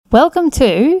Welcome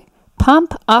to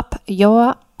Pump Up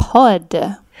Your Pod.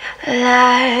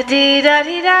 La dee da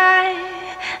dee da,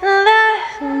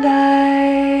 la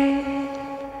da.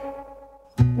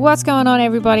 What's going on,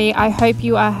 everybody? I hope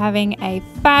you are having a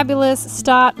fabulous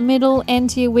start, middle, end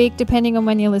to your week, depending on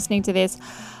when you're listening to this.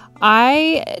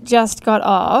 I just got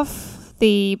off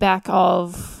the back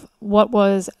of what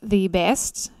was the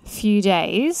best few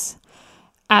days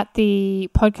at the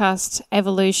Podcast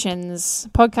Evolutions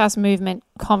Podcast Movement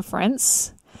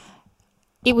Conference.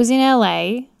 It was in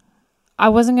LA. I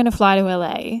wasn't going to fly to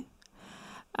LA.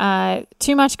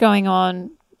 Too much going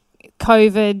on.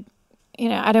 COVID.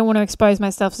 I don't want to expose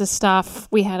myself to stuff.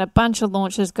 We had a bunch of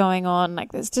launches going on.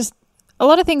 There's just a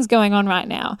lot of things going on right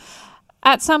now.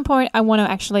 At some point, I want to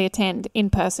actually attend in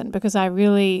person because I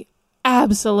really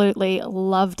absolutely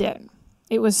loved it.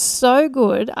 It was so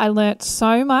good. I learnt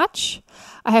so much.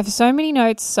 I have so many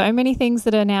notes, so many things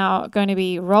that are now going to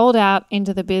be rolled out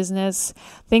into the business,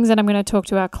 things that I'm going to talk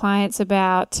to our clients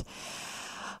about,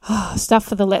 stuff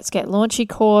for the Let's Get Launchy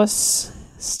course,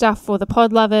 stuff for the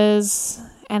pod lovers,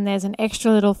 and there's an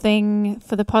extra little thing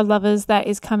for the pod lovers that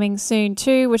is coming soon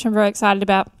too, which I'm very excited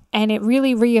about. And it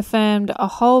really reaffirmed a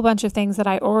whole bunch of things that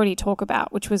I already talk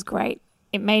about, which was great.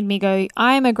 It made me go,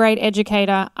 I am a great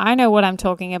educator. I know what I'm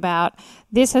talking about.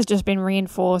 This has just been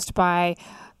reinforced by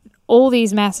all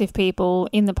these massive people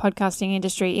in the podcasting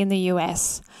industry in the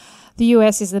US. The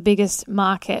US is the biggest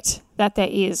market that there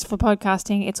is for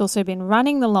podcasting. It's also been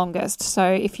running the longest. So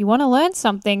if you want to learn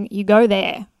something, you go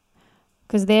there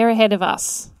because they're ahead of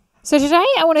us. So today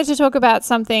I wanted to talk about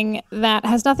something that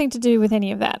has nothing to do with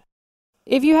any of that.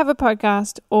 If you have a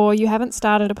podcast or you haven't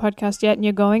started a podcast yet and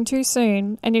you're going to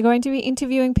soon and you're going to be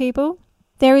interviewing people,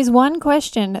 there is one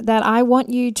question that I want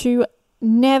you to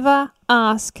never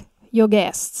ask your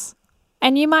guests.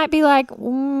 And you might be like,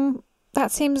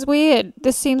 that seems weird.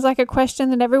 This seems like a question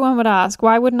that everyone would ask.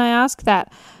 Why wouldn't I ask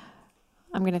that?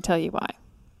 I'm going to tell you why.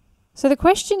 So the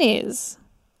question is,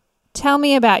 tell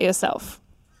me about yourself,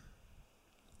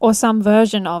 or some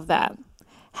version of that.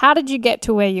 How did you get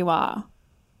to where you are?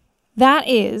 That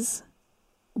is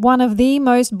one of the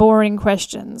most boring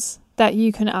questions that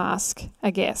you can ask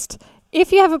a guest.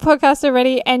 If you have a podcast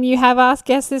already and you have asked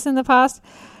guests this in the past,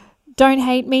 don't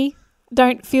hate me.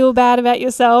 Don't feel bad about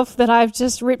yourself that I've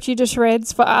just ripped you to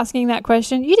shreds for asking that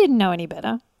question. You didn't know any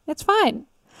better. It's fine.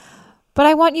 But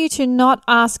I want you to not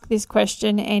ask this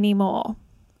question anymore.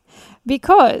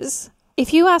 Because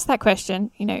if you ask that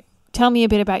question, tell me a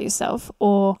bit about yourself,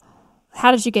 or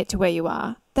how did you get to where you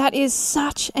are? That is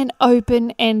such an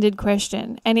open-ended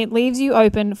question, and it leaves you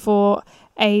open for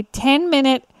a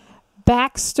 10-minute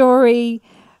backstory,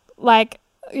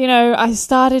 I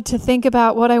started to think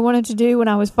about what I wanted to do when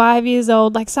I was 5 years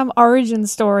old, like some origin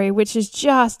story, which is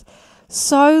just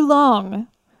so long,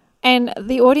 and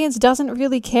the audience doesn't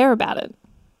really care about it.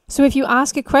 So if you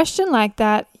ask a question like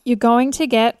that, you're going to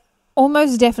get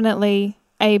almost definitely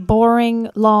a boring,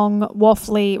 long,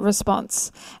 waffly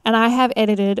response. And I have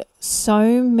edited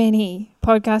so many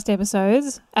podcast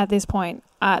episodes at this point.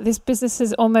 This business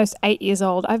is almost 8 years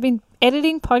old. I've been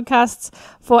editing podcasts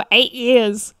for 8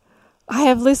 years. I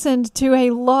have listened to a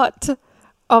lot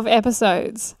of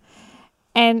episodes,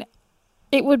 and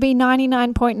it would be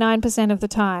 99.9% of the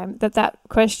time that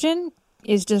question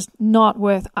is just not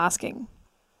worth asking.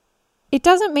 It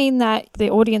doesn't mean that the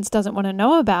audience doesn't want to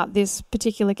know about this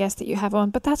particular guest that you have on,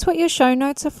 but that's what your show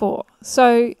notes are for.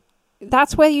 So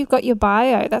that's where you've got your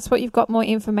bio. That's what you've got more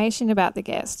information about the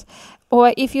guest.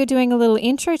 Or if you're doing a little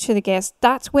intro to the guest,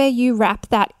 that's where you wrap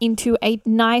that into a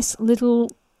nice little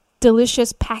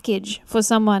delicious package for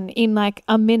someone in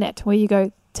a minute, where you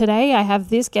go, today I have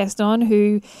this guest on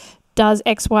who does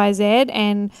XYZ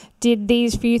and did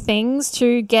these few things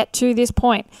to get to this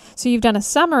point. So you've done a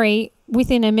summary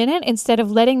within a minute instead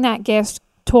of letting that guest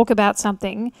talk about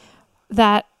something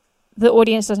that the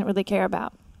audience doesn't really care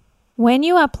about. When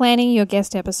you are planning your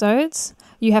guest episodes,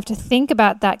 you have to think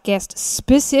about that guest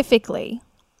specifically.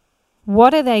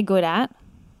 What are they good at?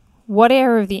 What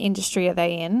area of the industry are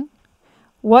they in?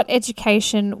 What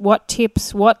education, what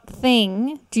tips, what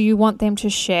thing do you want them to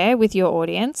share with your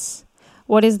audience?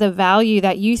 What is the value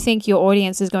that you think your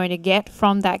audience is going to get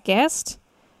from that guest?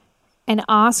 And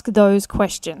ask those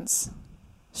questions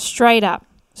straight up,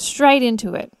 straight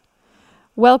into it.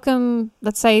 Welcome,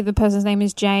 let's say the person's name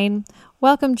is Jane.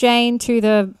 Welcome, Jane, to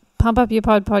the Pump Up Your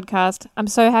Pod podcast. I'm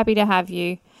so happy to have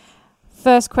you.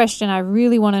 First question I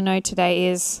really want to know today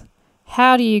is,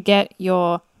 how do you get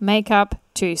your makeup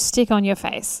to stick on your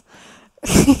face?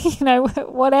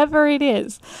 Whatever it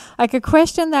is. A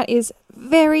question that is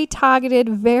very targeted,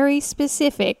 very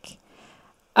specific,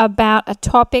 about a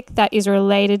topic that is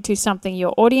related to something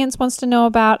your audience wants to know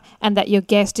about and that your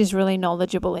guest is really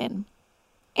knowledgeable in.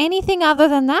 Anything other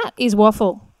than that is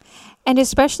waffle. And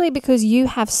especially because you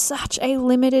have such a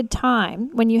limited time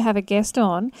when you have a guest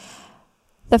on,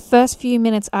 the first few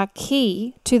minutes are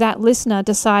key to that listener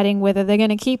deciding whether they're going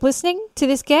to keep listening to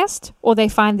this guest or they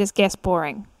find this guest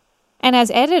boring. And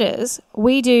as editors,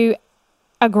 we do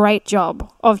a great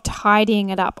job of tidying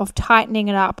it up, of tightening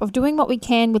it up, of doing what we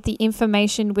can with the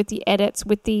information, with the edits,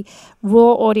 with the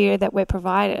raw audio that we're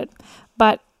provided.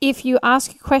 But if you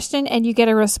ask a question and you get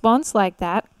a response like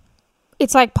that,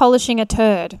 it's like polishing a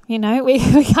turd, you know? We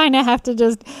kind of have to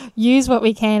just use what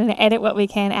we can and edit what we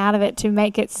can out of it to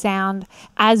make it sound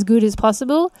as good as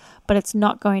possible, but it's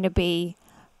not going to be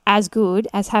as good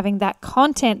as having that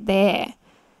content there.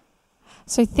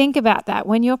 So think about that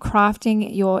when you're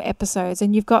crafting your episodes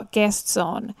and you've got guests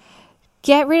on.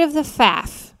 Get rid of the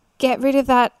faff. Get rid of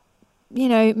that,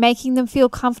 making them feel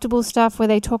comfortable stuff where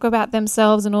they talk about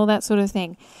themselves and all that sort of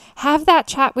thing. Have that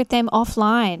chat with them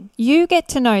offline. You get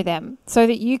to know them so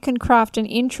that you can craft an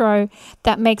intro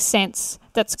that makes sense,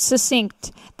 that's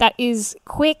succinct, that is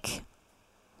quick,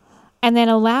 and then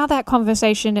allow that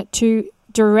conversation to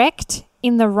direct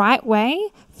in the right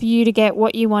way for you to get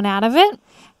what you want out of it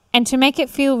and to make it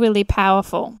feel really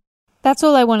powerful. That's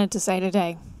all I wanted to say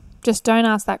today. Just don't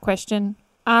ask that question.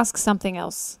 Ask something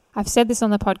else. I've said this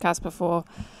on the podcast before.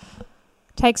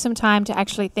 Take some time to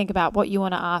actually think about what you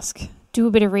want to ask. Do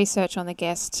a bit of research on the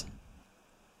guest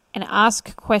and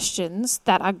ask questions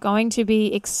that are going to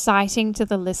be exciting to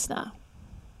the listener.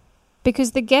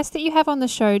 Because the guest that you have on the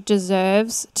show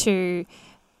deserves to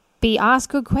be asked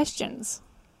good questions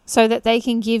so that they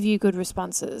can give you good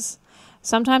responses.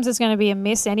 Sometimes it's going to be a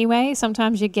miss anyway.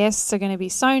 Sometimes your guests are going to be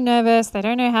so nervous. They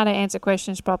don't know how to answer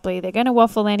questions properly. They're going to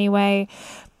waffle anyway.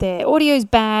 Their audio's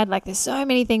bad. Like, there's so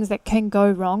many things that can go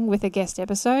wrong with a guest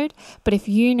episode. But if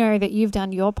you know that you've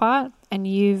done your part and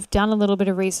you've done a little bit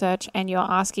of research and you're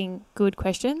asking good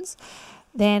questions,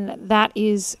 then that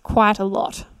is quite a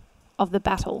lot of the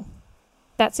battle.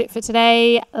 That's it for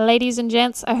today, ladies and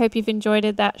gents. I hope you've enjoyed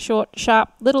it, that short,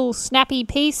 sharp, little snappy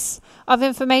piece of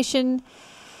information.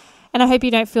 And I hope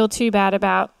you don't feel too bad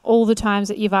about all the times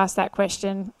that you've asked that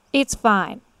question. It's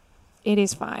fine. It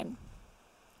is fine.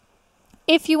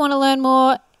 If you want to learn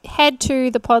more, head to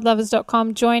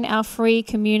thepodlovers.com. Join our free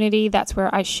community. That's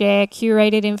where I share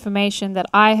curated information that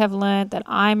I have learned, that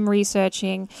I'm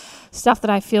researching, stuff that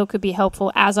I feel could be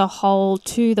helpful as a whole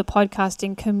to the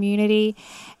podcasting community.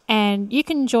 And you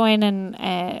can join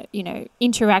and,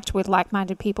 interact with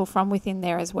like-minded people from within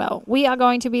there as well. We are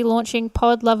going to be launching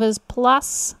Pod Lovers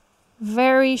Plus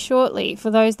very shortly for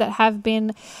those that have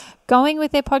been going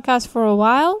with their podcast for a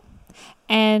while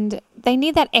and they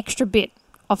need that extra bit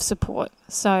of support.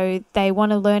 So they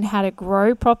want to learn how to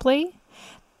grow properly.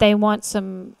 They want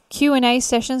some Q&A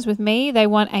sessions with me. They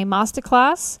want a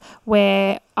masterclass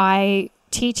where I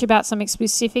teach about something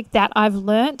specific that I've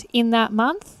learnt in that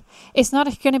month. It's not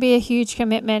going to be a huge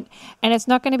commitment, and it's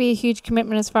not going to be a huge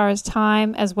commitment as far as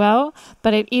time as well,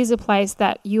 but it is a place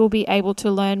that you'll be able to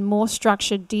learn more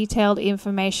structured, detailed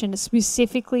information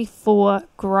specifically for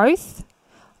growth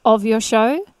of your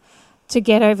show to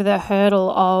get over the hurdle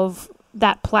of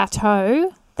that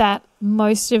plateau that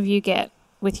most of you get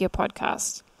with your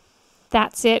podcast.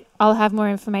 That's it. I'll have more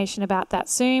information about that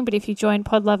soon, but if you join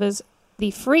Pod Lovers,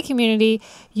 the free community,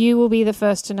 you will be the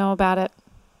first to know about it.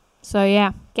 So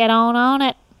yeah, get on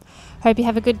it. Hope you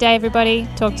have a good day, everybody.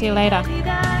 Talk to you later.